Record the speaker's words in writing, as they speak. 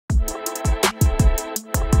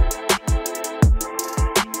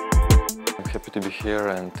to be here,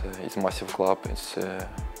 and it's a massive club. It's a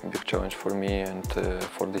big challenge for me, and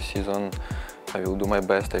for this season I will do my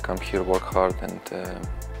best. I come here, work hard,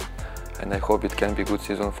 and I hope it can be a good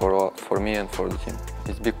season for me and for the team.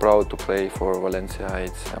 It's big proud to play for Valencia.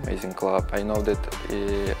 It's an amazing club. I know that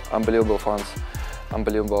unbelievable fans,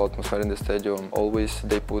 unbelievable atmosphere in the stadium. Always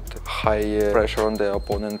they put high pressure on the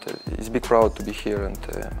opponent. It's big proud to be here, and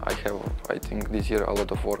I think this year a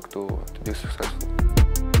lot of work to be successful.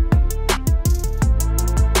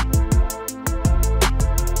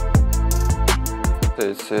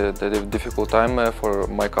 It's a difficult time for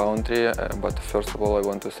my country, but first of all I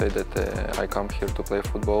want to say that I come here to play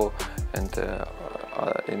football, and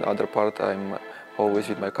in other part I'm always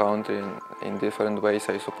with my country. In different ways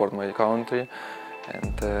I support my country,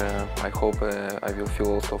 and I hope I will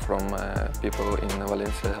feel also from people in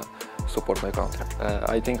Valencia support my country.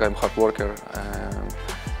 I think I'm a hard worker.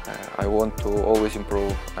 I want to always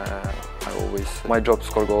improve. My job is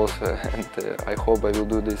to score goals, and I hope I will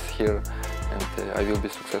do this here, and I will be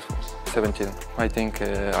successful. 17. I think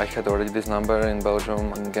I had already this number in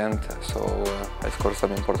Belgium and Ghent, so I scored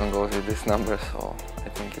some important goals with this number, so I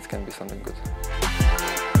think it can be something good.